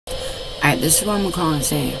Alright, this is what I'm gonna call and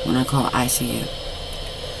say when I call ICU.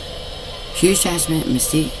 Huge Jasmine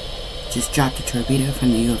Mystique just dropped a torpedo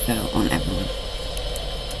from the UFO on everyone.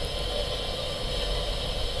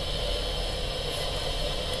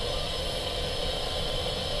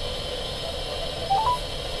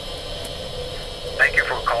 Thank you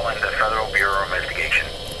for calling the Federal Bureau of Investigation,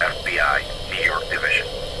 FBI, New York Division.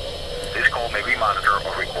 This call may be monitored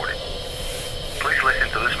or recorded. Please listen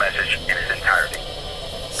to this message in its entirety.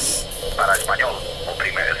 Para español,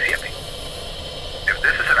 oprime el 7. If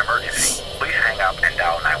this is an emergency, please hang up and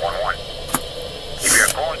dial 911. If you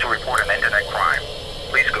are calling to report an internet crime,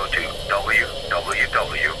 please go to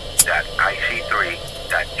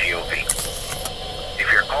www.ic3.gov.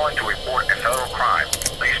 If you are calling to report a federal crime,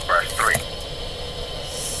 please press 3.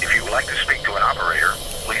 If you would like to speak to an operator,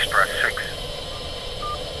 please press 6.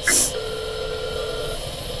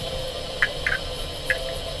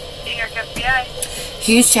 New York FBI.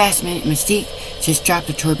 Huge Jasmine Mystique just dropped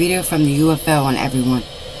a torpedo from the UFO on everyone.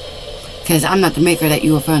 Because I'm not the maker of that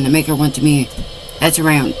UFO, and the maker went to me. That's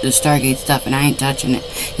around the Stargate stuff, and I ain't touching it.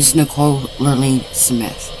 This is Nicole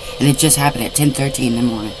Smith. And it just happened at 10:13 in the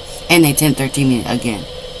morning. And they 10:13 me again.